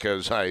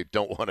because I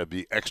don't want to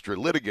be extra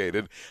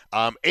litigated.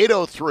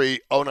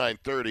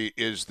 803-0930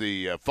 is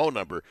the phone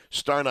number,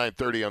 star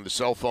 930 on the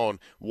cell phone,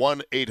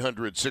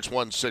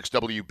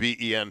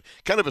 1-800-616-WBEN.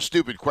 Kind of a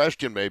stupid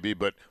question maybe,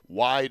 but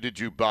why did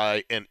you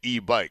buy an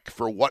e-bike?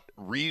 For what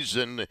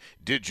reason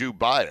did you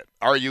buy it?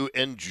 Are you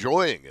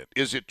enjoying it?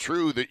 Is it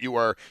true that you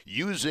are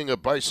using a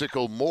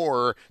bicycle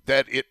more,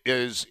 that it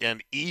is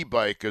an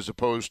e-bike as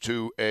opposed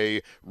to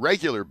a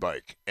regular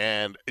bike?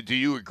 And do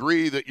you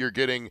agree that you're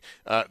getting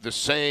the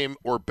same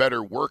or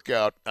better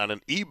workout on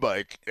an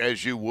e-bike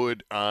as you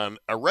would on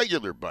a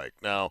regular bike?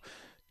 Now,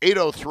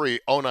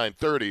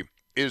 803-0930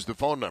 is the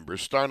phone number,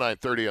 star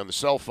 930 on the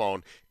cell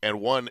phone, and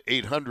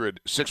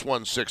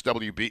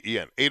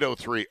 1-800-616-WBEN.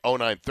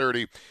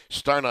 803-0930,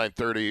 star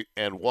 930,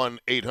 and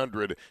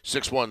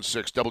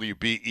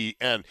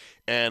 1-800-616-WBEN.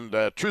 And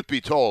truth be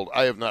told,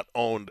 I have not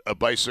owned a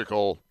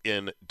bicycle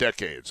in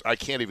decades. I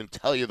can't even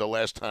tell you the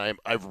last time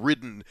I've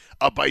ridden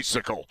a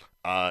bicycle.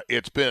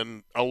 It's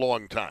been a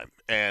long time.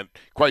 And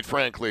quite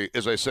frankly,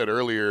 as I said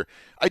earlier,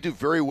 I do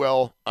very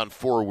well on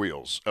four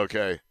wheels,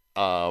 okay?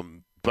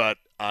 But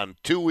on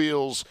two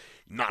wheels,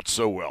 not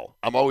so well.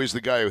 I'm always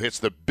the guy who hits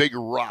the big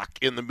rock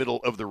in the middle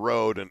of the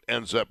road and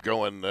ends up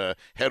going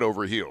head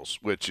over heels,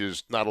 which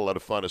is not a lot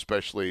of fun,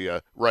 especially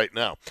right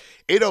now.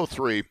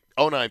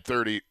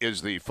 803-0930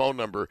 is the phone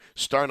number,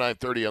 star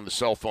 930 on the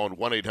cell phone,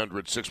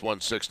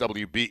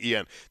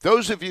 1-800-616-WBEN.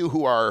 Those of you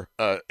who are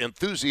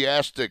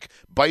enthusiastic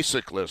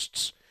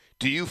bicyclists,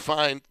 do you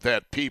find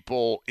that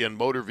people in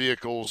motor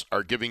vehicles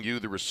are giving you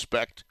the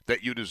respect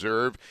that you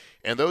deserve?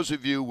 And those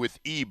of you with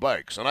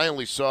e-bikes, and I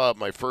only saw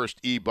my first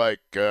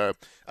e-bike, a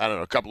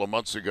couple of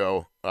months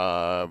ago,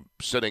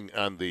 sitting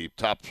on the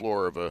top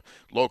floor of a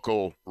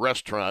local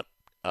restaurant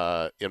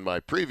in my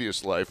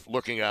previous life,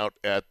 looking out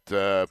at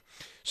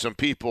some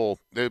people,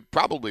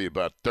 probably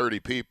about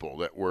 30 people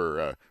that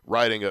were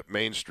riding up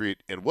Main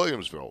Street in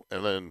Williamsville.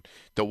 And then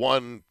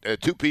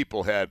two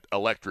people had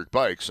electric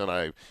bikes, and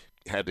I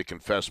had to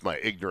confess my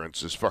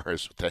ignorance as far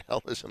as what the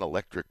hell is an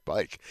electric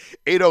bike.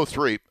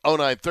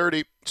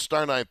 803-0930,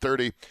 star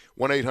 930,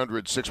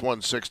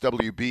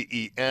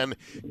 1-800-616-WBEN.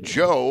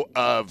 Joe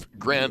of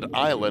Grand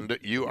Island,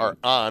 you are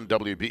on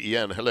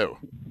WBEN. Hello.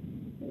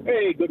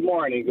 Hey, good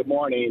morning. Good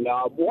morning.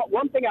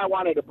 One thing I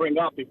wanted to bring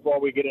up before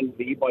we get into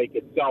the e-bike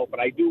itself,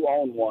 and I do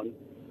own one,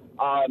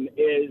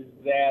 is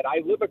that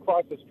I live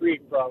across the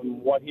street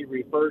from what he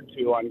referred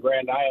to on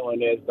Grand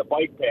Island as the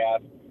bike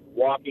path,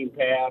 walking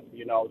path,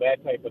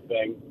 that type of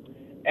thing.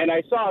 And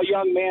I saw a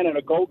young man in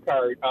a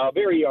go-kart, a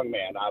very young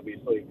man,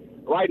 obviously,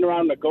 riding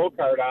around in a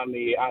go-kart on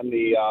the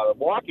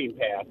walking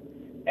path.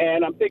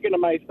 And I'm thinking to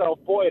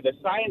myself, boy, the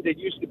signs that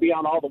used to be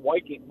on all the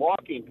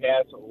walking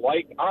paths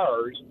like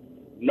ours,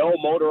 no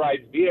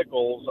motorized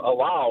vehicles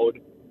allowed,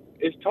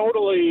 is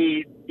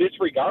totally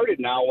disregarded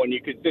now when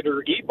you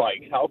consider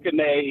e-bikes. How can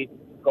they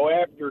go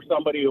after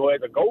somebody who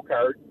has a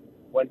go-kart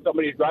when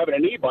somebody's driving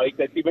an e-bike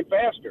that's even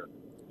faster?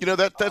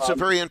 That's a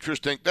very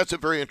interesting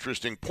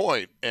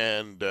point.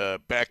 And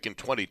back in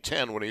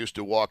 2010, when I used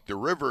to walk the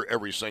river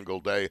every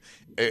single day,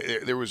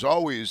 there was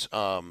always,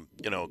 I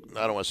don't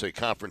want to say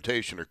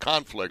confrontation or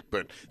conflict,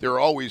 but there are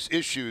always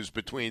issues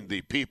between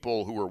the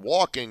people who were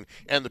walking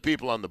and the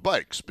people on the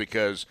bikes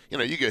because,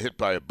 you get hit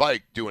by a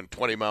bike doing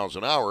 20 miles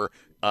an hour,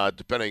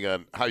 depending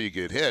on how you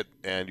get hit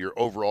and your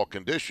overall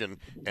condition,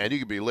 and you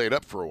could be laid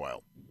up for a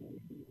while.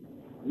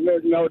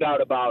 No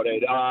doubt about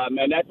it.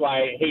 And that's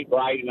why I hate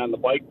riding on the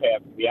bike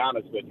path, to be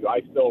honest with you.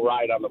 I still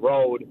ride on the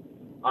road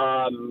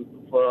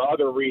for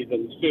other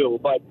reasons, too.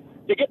 But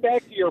to get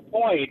back to your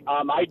point,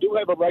 I do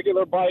have a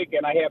regular bike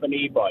and I have an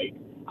e-bike.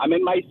 I'm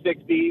in my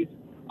 60s.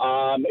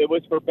 It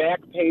was for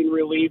back pain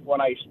relief when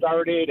I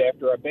started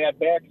after a bad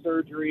back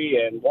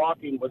surgery, and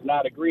walking was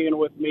not agreeing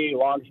with me.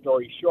 Long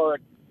story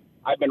short,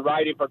 I've been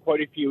riding for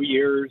quite a few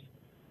years.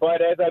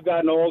 But as I've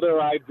gotten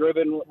older, I've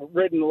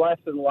ridden less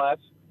and less.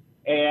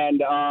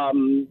 And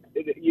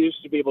it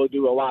used to be able to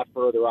do a lot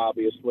further,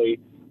 obviously.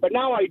 But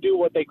now I do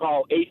what they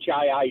call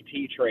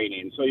HIIT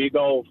training. So you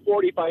go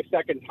 45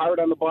 seconds hard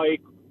on the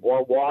bike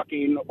or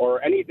walking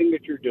or anything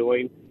that you're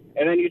doing,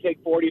 and then you take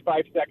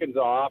 45 seconds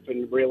off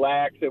and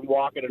relax and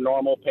walk at a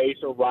normal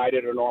pace or ride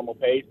at a normal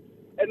pace,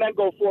 and then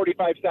go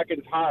 45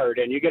 seconds hard.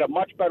 And you get a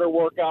much better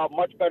workout,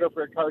 much better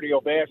for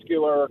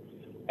cardiovascular,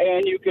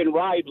 and you can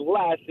ride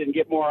less and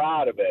get more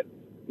out of it.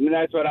 And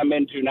that's what I'm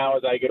into now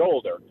as I get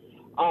older.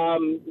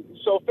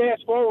 So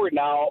fast forward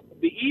now,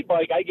 the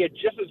e-bike, I get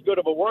just as good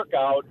of a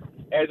workout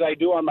as I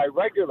do on my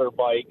regular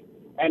bike.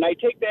 And I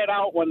take that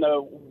out when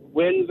the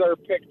winds are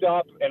picked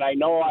up and I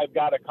know I've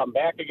got to come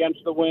back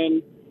against the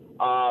wind.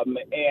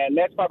 And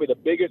that's probably the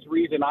biggest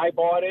reason I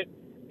bought it.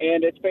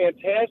 And it's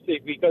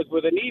fantastic because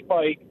with an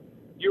e-bike,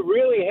 you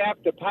really have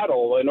to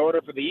pedal in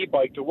order for the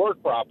e-bike to work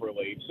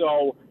properly.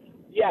 So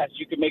yes,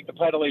 you can make the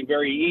pedaling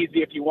very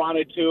easy if you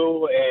wanted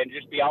to and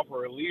just be out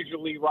for a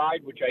leisurely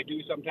ride, which I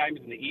do sometimes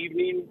in the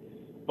evening.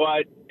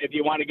 But if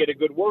you want to get a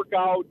good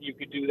workout, you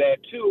could do that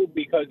too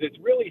because it's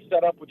really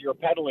set up with your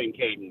pedaling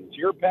cadence.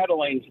 Your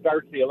pedaling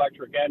starts the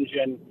electric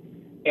engine,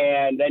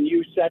 and then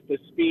you set the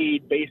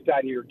speed based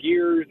on your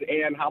gears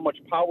and how much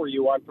power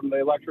you want from the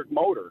electric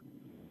motor.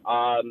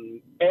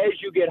 As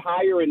you get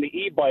higher in the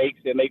e-bikes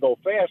and they go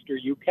faster,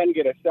 you can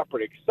get a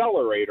separate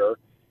accelerator.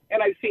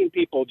 And I've seen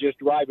people just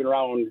driving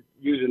around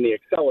using the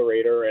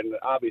accelerator, and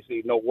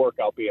obviously no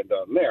workout being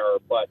done there.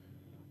 But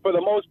for the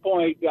most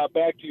part,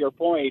 back to your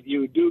point,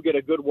 you do get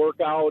a good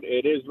workout.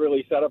 It is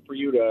really set up for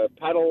you to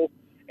pedal.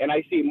 And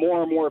I see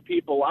more and more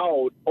people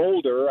out,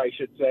 older, I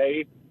should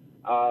say,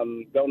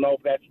 don't know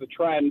if that's the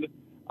trend,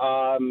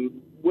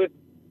 with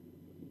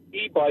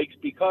e-bikes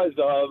because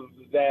of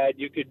that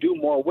you could do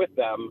more with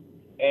them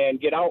and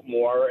get out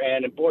more.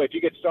 And, boy, if you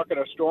get stuck in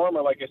a storm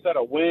or, like I said,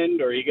 a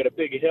wind, or you get a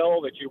big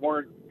hill that you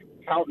weren't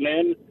counting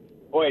in,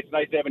 boy, it's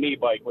nice to have an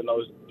e-bike when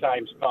those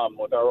times come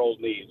with our old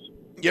knees.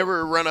 You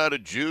ever run out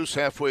of juice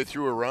halfway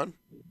through a run?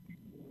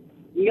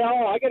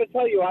 No, I got to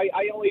tell you,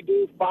 I only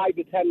do 5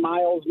 to 10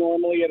 miles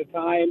normally at a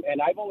time,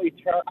 and I've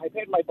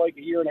had my bike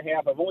a year and a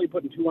half. I've only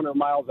put in 200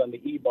 miles on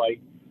the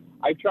e-bike.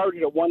 I've charged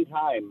it at one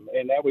time,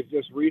 and that was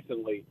just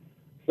recently.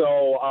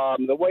 So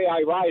the way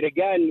I ride,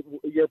 again,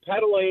 your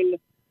pedaling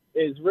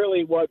is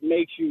really what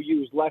makes you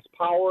use less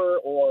power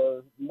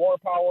or more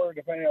power,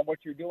 depending on what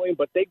you're doing.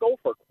 But they go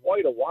for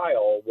quite a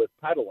while with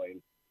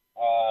pedaling.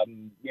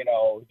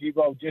 If you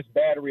go just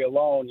battery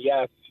alone,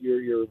 yes,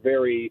 you're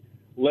very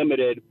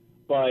limited.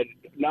 But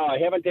no, I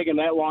haven't taken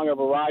that long of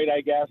a ride,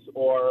 I guess,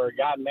 or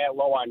gotten that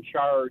low on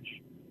charge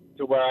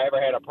to where I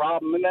ever had a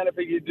problem. And then if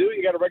you do,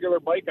 you got a regular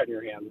bike on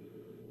your hands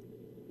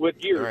with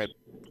gears. All right.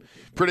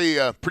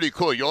 Pretty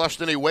cool. You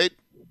lost any weight?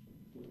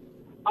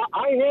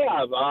 I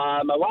have.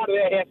 A lot of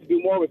that has to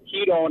do more with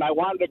keto, and I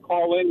wanted to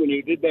call in when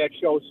you did that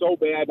show so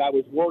bad. I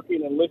was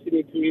working and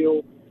listening to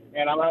you,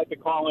 and I'm going to have to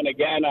call in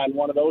again on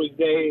one of those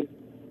days.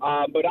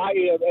 But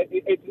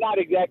it's not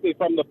exactly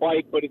from the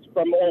bike, but it's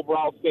from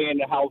overall staying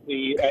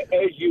healthy,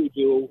 as you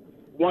do.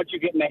 Once you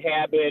get in the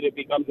habit, it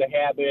becomes a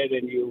habit,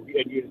 and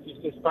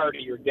it's just part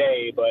of your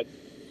day. But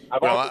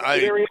I've Well, also been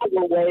very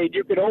overweight.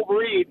 You can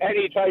overeat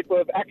any type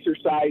of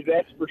exercise,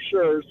 that's for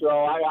sure. So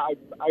I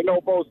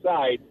know both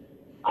sides.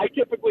 I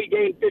typically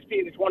gain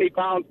 15 to 20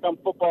 pounds come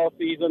football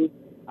season.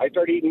 I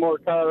start eating more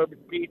carbs,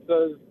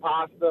 pizzas,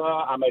 pasta.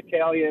 I'm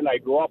Italian. I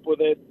grew up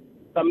with it.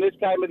 Come this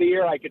time of the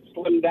year, I could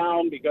slim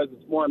down because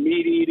it's more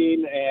meat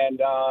eating,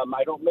 and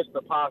I don't miss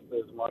the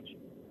pasta as much.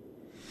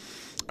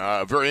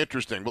 Very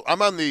interesting. Well,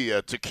 I'm on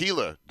the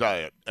tequila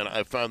diet, and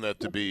I found that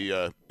to be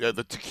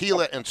the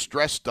tequila and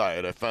stress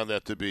diet. I found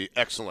that to be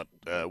excellent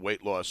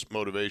weight loss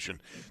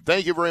motivation.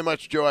 Thank you very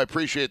much, Joe. I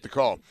appreciate the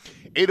call.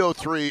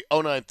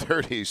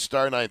 803-0930,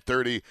 star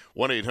 930,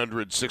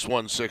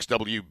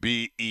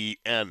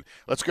 1-800-616-WBEN.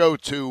 Let's go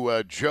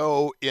to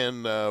Joe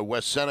in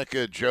West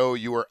Seneca. Joe,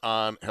 you are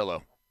on.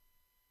 Hello.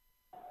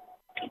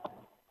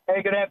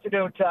 Hey, good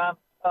afternoon, Tom.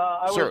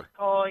 I was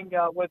calling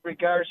with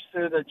regards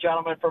to the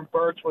gentleman from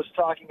Birch was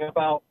talking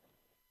about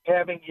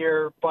having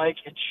your bike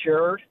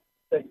insured,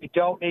 that you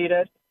don't need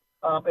it.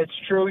 It's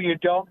true you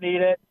don't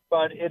need it,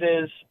 but it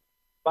is,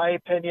 my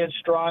opinion,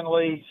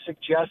 strongly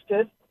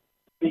suggested,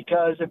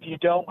 because if you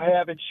don't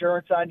have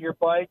insurance on your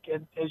bike,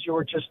 and as you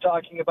were just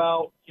talking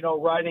about,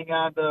 riding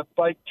on the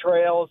bike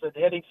trails and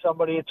hitting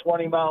somebody at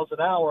 20 miles an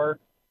hour,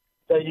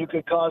 that you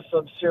could cause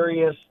some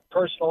serious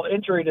personal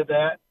injury to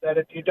that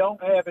if you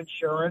don't have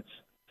insurance,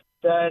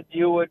 then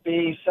you would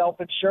be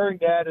self-insuring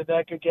that, and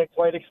that could get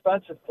quite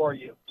expensive for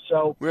you.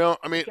 So, well,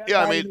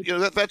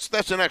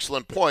 that's an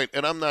excellent point,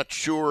 and I'm not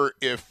sure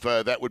if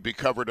that would be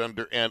covered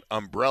under an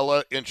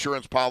umbrella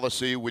insurance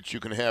policy, which you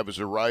can have as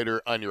a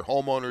rider on your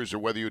homeowners, or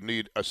whether you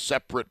need a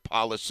separate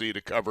policy to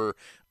cover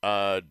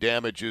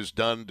damages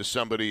done to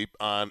somebody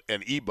on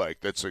an e-bike.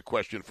 That's a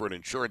question for an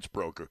insurance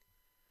broker.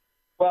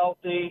 Well,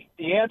 the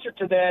answer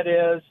to that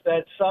is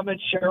that some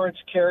insurance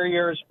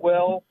carriers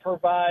will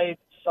provide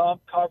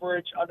some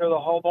coverage under the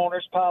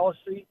homeowner's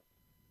policy.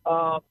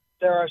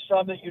 There are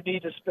some that you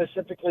need to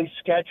specifically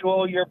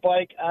schedule your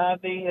bike on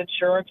the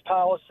insurance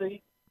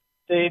policy.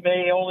 They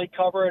may only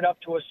cover it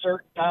up to a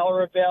certain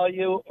dollar of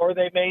value, or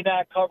they may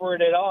not cover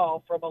it at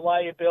all from a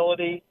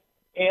liability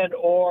and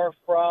or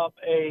from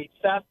a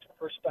theft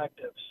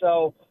perspective.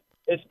 So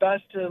it's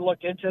best to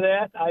look into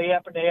that. I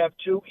happen to have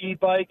 2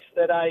 e-bikes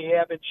that I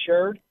have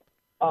insured,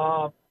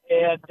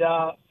 and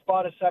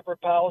bought a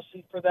separate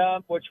policy for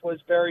them, which was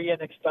very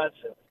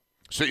inexpensive.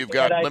 So you've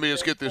got, let me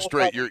just get this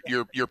straight,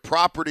 your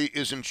property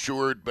is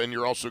insured, and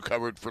you're also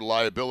covered for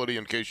liability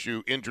in case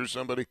you injure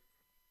somebody?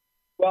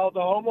 Well, the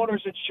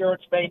homeowner's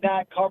insurance may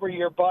not cover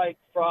your bike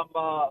from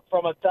a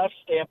theft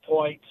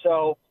standpoint,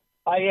 so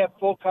I have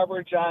full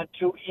coverage on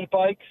 2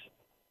 e-bikes,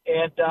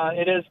 and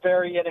it is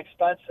very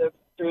inexpensive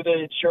through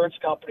the insurance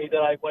company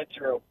that I went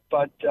through.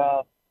 But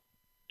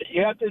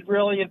you have to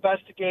really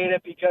investigate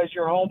it, because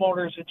your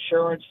homeowner's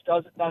insurance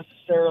doesn't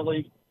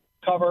necessarily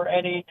cover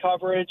any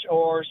coverage,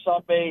 or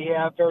some may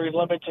have very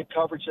limited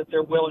coverage that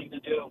they're willing to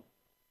do.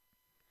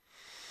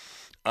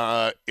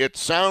 It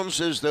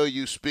sounds as though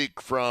you speak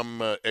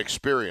from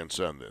experience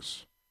on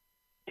this.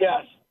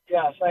 Yes.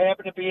 I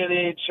happen to be in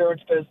the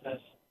insurance business.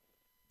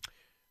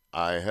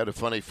 I had a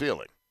funny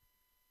feeling.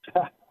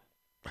 I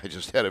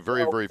just had a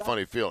very, very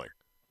funny feeling.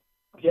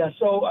 Yeah,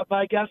 so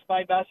my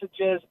message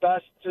is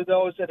best to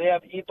those that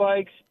have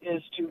e-bikes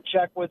is to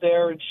check with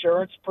their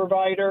insurance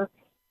provider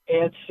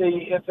and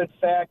see if, in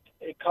fact,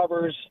 it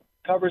covers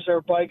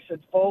their bikes in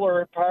full or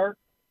in part.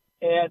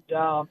 And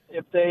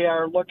if they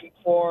are looking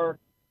for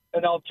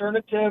an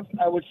alternative,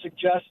 I would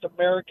suggest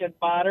American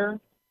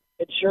Modern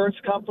Insurance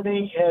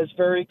Company has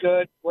very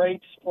good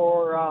rates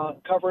for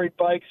covering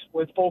bikes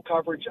with full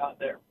coverage on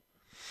there.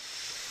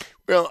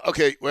 Well,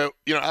 okay. Well,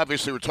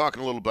 obviously we're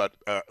talking a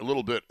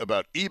little bit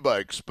about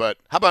e-bikes, but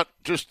how about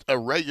just a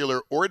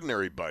regular,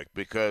 ordinary bike?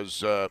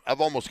 Because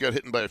I've almost got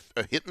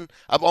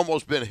I've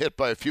almost been hit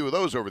by a few of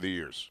those over the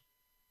years.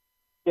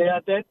 Yeah,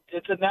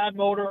 it's a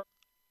non-motor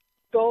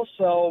vehicle,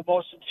 so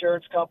most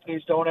insurance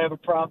companies don't have a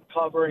problem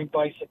covering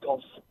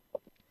bicycles.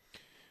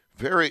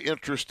 Very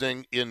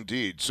interesting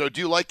indeed. So,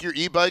 do you like your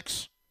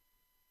e-bikes?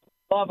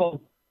 Love them.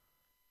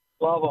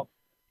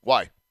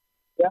 Why?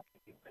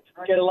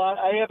 Get a lot.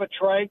 I have a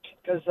trike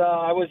because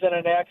I was in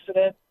an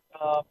accident.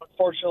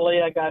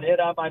 Unfortunately, I got hit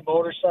on my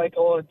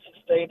motorcycle and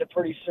sustained a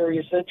pretty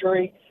serious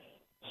injury.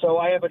 So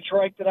I have a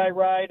trike that I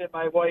ride, and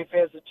my wife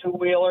has a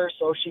 2-wheeler,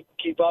 so she can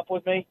keep up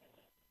with me.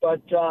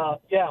 But,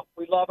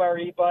 we love our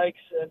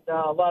e-bikes, and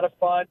a lot of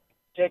fun.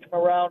 Take them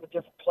around to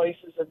different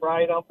places and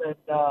ride them,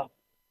 and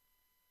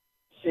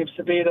seems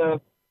to be the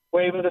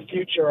wave of the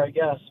future, I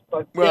guess.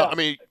 But I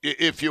mean,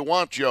 if you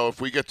want, Joe, if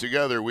we get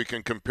together, we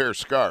can compare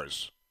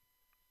scars.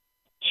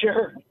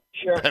 Sure.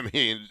 I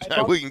mean,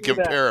 we can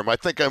compare them. I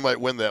think I might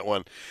win that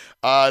one.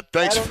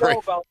 Thanks I don't know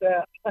about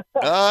that.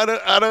 I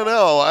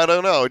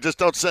don't know. Just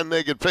don't send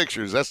naked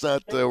pictures. That's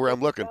not where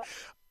I'm looking.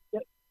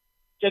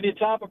 Can you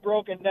top a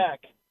broken neck?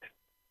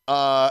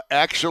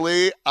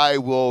 Actually, I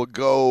will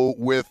go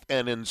with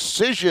an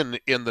incision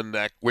in the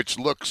neck, which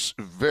looks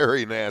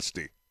very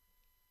nasty.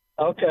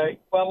 Okay.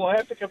 Well, we'll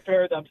have to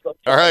compare them sometime.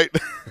 All right.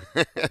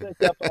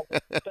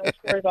 Thanks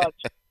very much.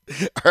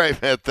 All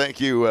right, man. Thank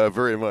you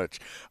very much.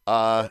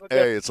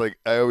 Hey, it's like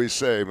I always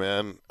say,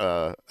 man,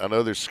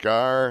 another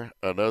scar,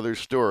 another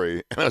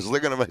story. And I was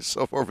looking at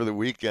myself over the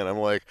weekend. I'm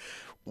like,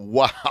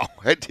 wow,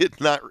 I did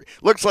not.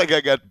 Looks like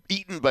I got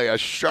eaten by a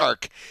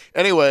shark.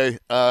 Anyway,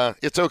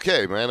 it's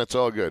okay, man. It's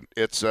all good.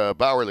 It's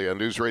Bowerly on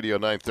News Radio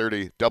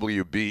 930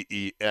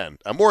 WBEN.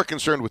 I'm more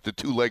concerned with the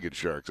two-legged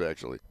sharks,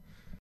 actually.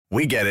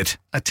 We get it.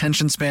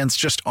 Attention spans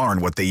just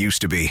aren't what they used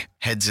to be.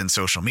 Heads in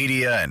social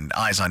media and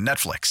eyes on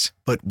Netflix.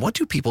 But what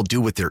do people do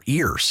with their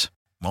ears?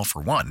 Well,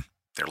 for one,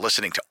 they're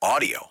listening to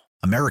audio.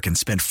 Americans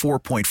spend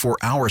 4.4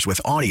 hours with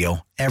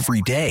audio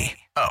every day.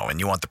 Oh, and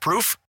you want the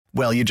proof?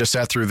 Well, you just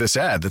sat through this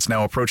ad that's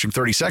now approaching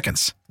 30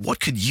 seconds. What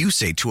could you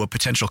say to a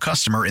potential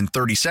customer in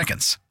 30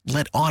 seconds?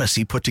 Let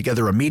Odyssey put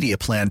together a media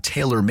plan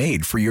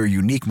tailor-made for your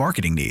unique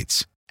marketing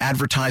needs.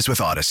 Advertise with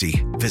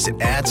Odyssey.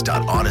 Visit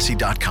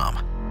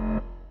ads.odyssey.com.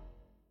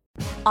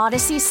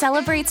 Odyssey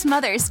celebrates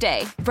Mother's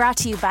Day, brought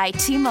to you by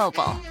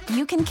T-Mobile.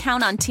 You can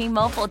count on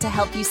T-Mobile to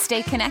help you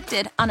stay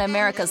connected on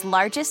America's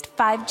largest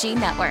 5G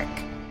network.